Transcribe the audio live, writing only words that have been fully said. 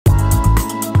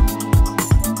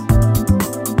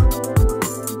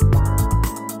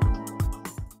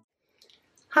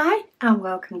Hi and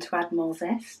welcome to Add More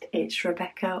Zest. It's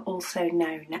Rebecca, also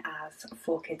known as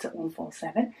 4Kids at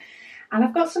 147, and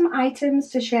I've got some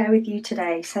items to share with you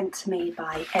today sent to me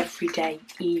by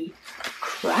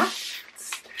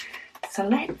EverydayECrafts. So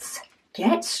let's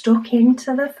get stuck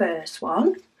into the first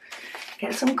one.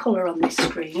 Get some colour on this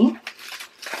screen,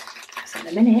 because in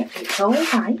a minute it's all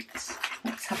white.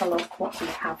 Let's have a look what we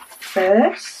have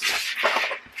first.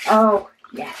 Oh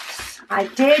yes, I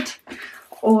did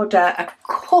order a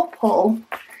couple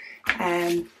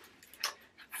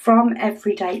from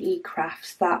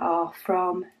EverydayECrafts that are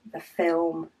from the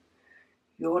film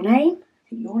Your Name.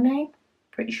 Your Name?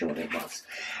 Pretty sure it was.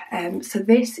 So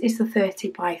this is the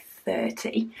 30 by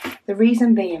 30. The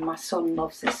reason being, my son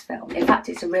loves this film. In fact,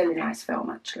 it's a really nice film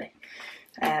actually.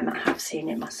 I have seen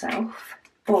it myself.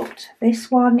 But this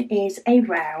one is a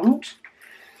round.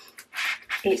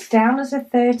 It's down as a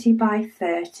 30 by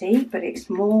 30, but it's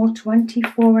more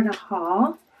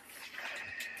 24.5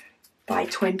 by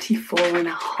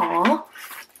 24.5.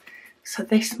 So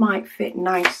this might fit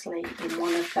nicely in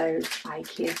one of those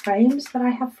IKEA frames that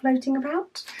I have floating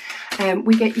about.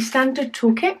 We get your standard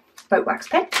toolkit, boat wax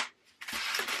pen.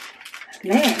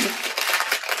 And then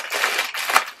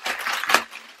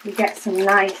we get some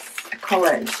nice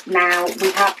colours. Now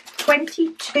we have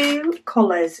 22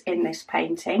 colours in this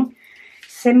painting.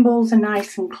 Symbols are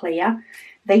nice and clear.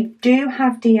 They do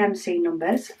have DMC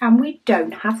numbers and we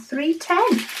don't have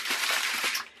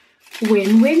 310.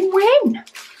 Win, win, win.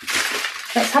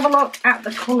 Let's have a look at the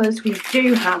colours. We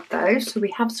do have those. So we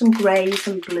have some greys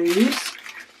and blues.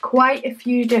 Quite a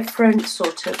few different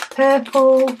sort of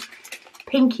purple,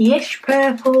 pinky-ish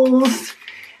purples,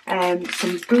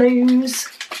 some blues,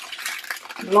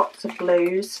 lots of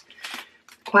blues.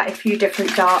 Quite a few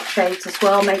different dark shades as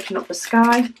well, making up the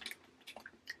sky.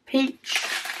 Peach,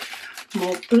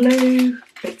 more blue,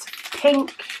 bits of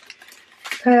pink,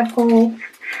 purple,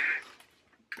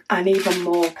 and even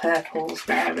more purples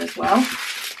there as well.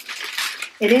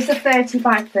 It is a 30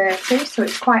 by 30, so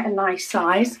it's quite a nice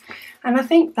size, and I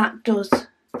think that does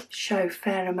show a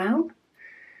fair amount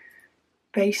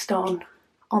based on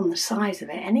the size of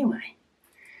it anyway.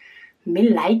 Me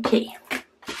like it,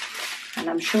 and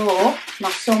I'm sure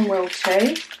my son will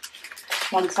too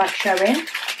once I show him.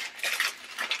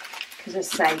 Because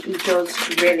as I say, he does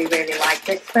really, really like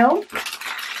this film.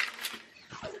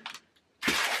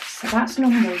 So that's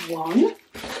number one.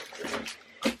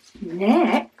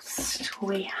 Next,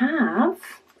 we have,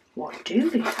 what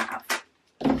do we have?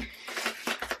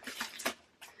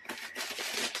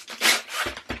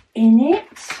 In it,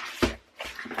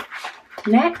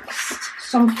 next,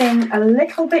 something a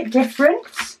little bit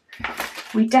different.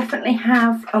 We definitely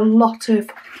have a lot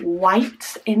of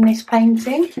white in this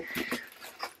painting.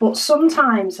 But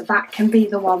sometimes that can be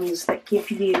the ones that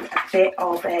give you a bit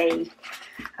of a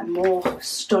more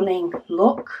stunning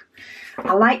look.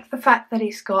 I like the fact that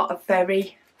it's got a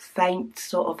very faint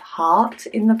sort of heart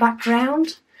in the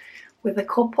background with a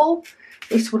couple.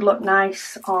 This would look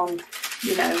nice on,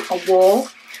 you know, a wall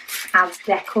as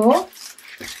decor. I'll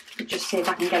just see if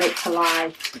I can get it to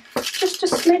lie just a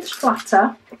smidge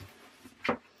flatter.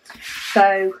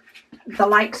 So the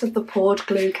likes of the poured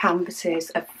glue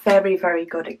canvases are very, very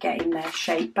good at getting their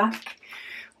shape back.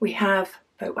 We have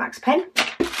boat wax pen,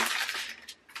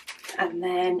 and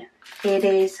then it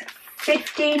is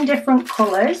 15 different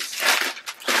colours.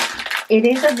 It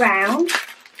is a round.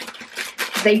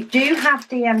 They do have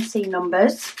DMC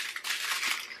numbers,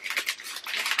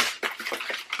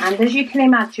 and as you can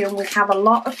imagine, we have a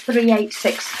lot of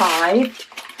 3865,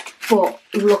 but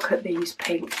look at these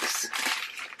pinks.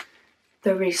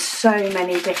 There is so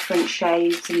many different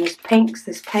shades, and there's pinks,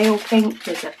 there's pale pink,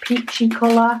 there's a peachy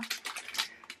colour,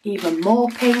 even more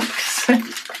pinks,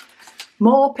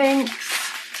 more pinks,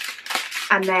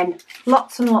 and then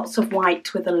lots and lots of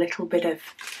white with a little bit of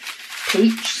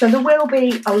peach. So there will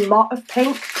be a lot of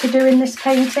pink to do in this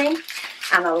painting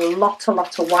and a lot of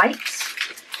whites,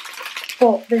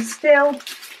 but there's still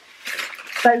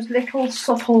those little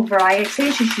subtle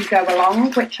varieties as you go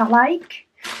along, which I like.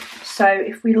 So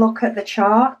if we look at the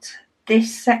chart,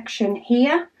 this section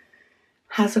here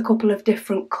has a couple of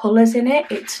different colours in it.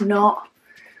 It's not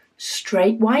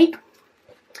straight white.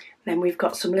 Then we've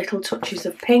got some little touches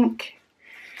of pink.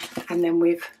 And then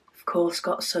we've, of course,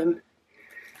 got some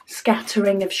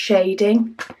scattering of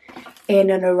shading in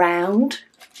and around.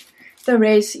 There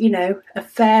is, you know, a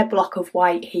fair block of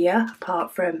white here,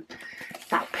 apart from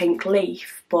that pink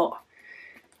leaf. But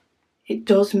it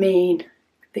does mean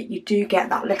that you do get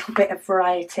that little bit of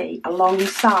variety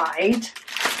alongside,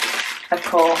 of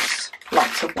course,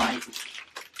 lots of white.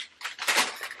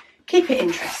 Keep it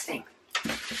interesting.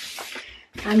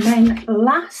 And then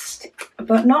last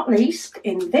but not least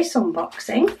in this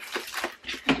unboxing,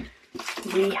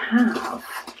 we have,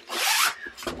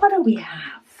 what do we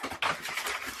have?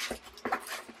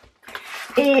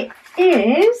 It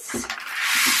is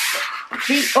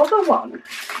the other one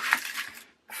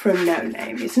from No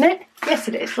Name, isn't it? Yes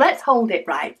it is. Let's hold it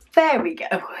right. There we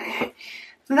go.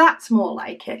 That's more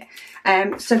like it.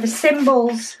 So the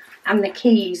symbols and the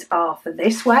keys are for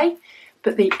this way,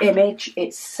 but the image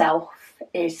itself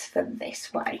is for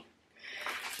this way.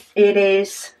 It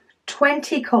is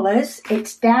 20 colours.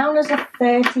 It's down as a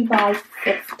 30 by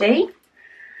 50.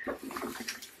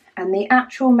 And the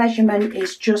actual measurement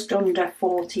is just under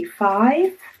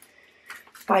 45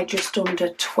 by just under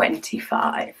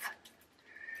 25.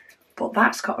 But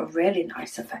that's got a really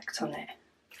nice effect on it.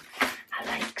 I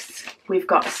like. We've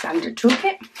got a standard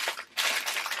toolkit.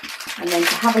 And then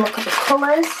to have a look at the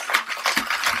colours,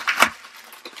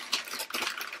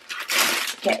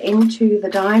 get into the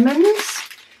diamonds.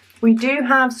 We do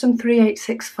have some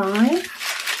 3865,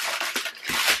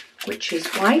 which is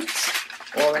white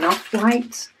or an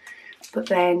off-white. But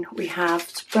then we have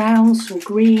some browns, some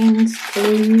greens,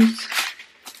 blues,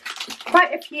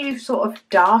 quite a few sort of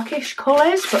darkish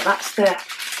colours, but that's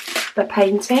the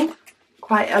painting.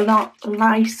 Quite a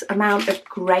nice amount of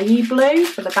grey blue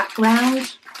for the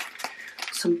background.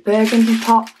 Some burgundy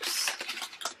pops,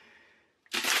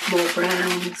 more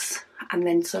browns, and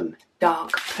then some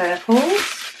dark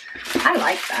purples. I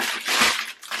like that.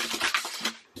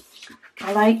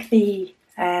 I like the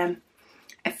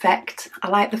effect. I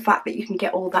like the fact that you can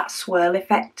get all that swirl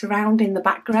effect around in the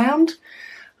background.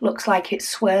 Looks like it's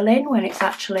swirling when it's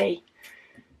actually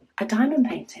a diamond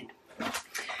painting.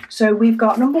 So we've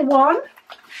got number one,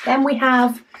 then we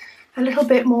have a little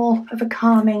bit more of a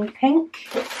calming pink,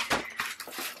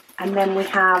 and then we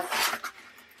have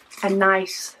a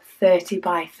nice 30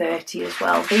 by 30 as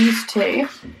well. These two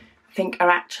I think are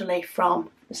actually from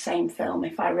the same film,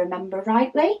 if I remember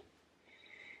rightly.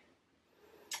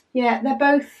 Yeah,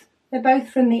 they're both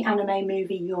from the anime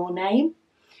movie Your Name.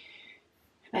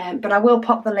 But I will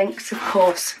pop the links, of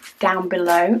course, down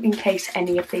below in case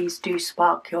any of these do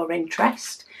spark your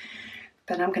interest.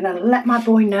 But I'm going to let my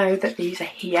boy know that these are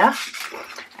here,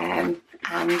 and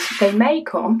they may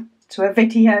come to a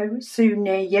video soon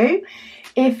near you.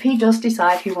 If he does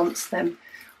decide he wants them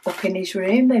up in his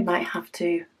room, they might have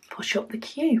to push up the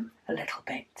queue a little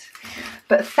bit.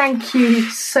 But thank you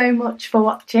so much for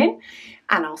watching,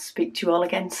 and I'll speak to you all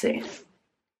again soon.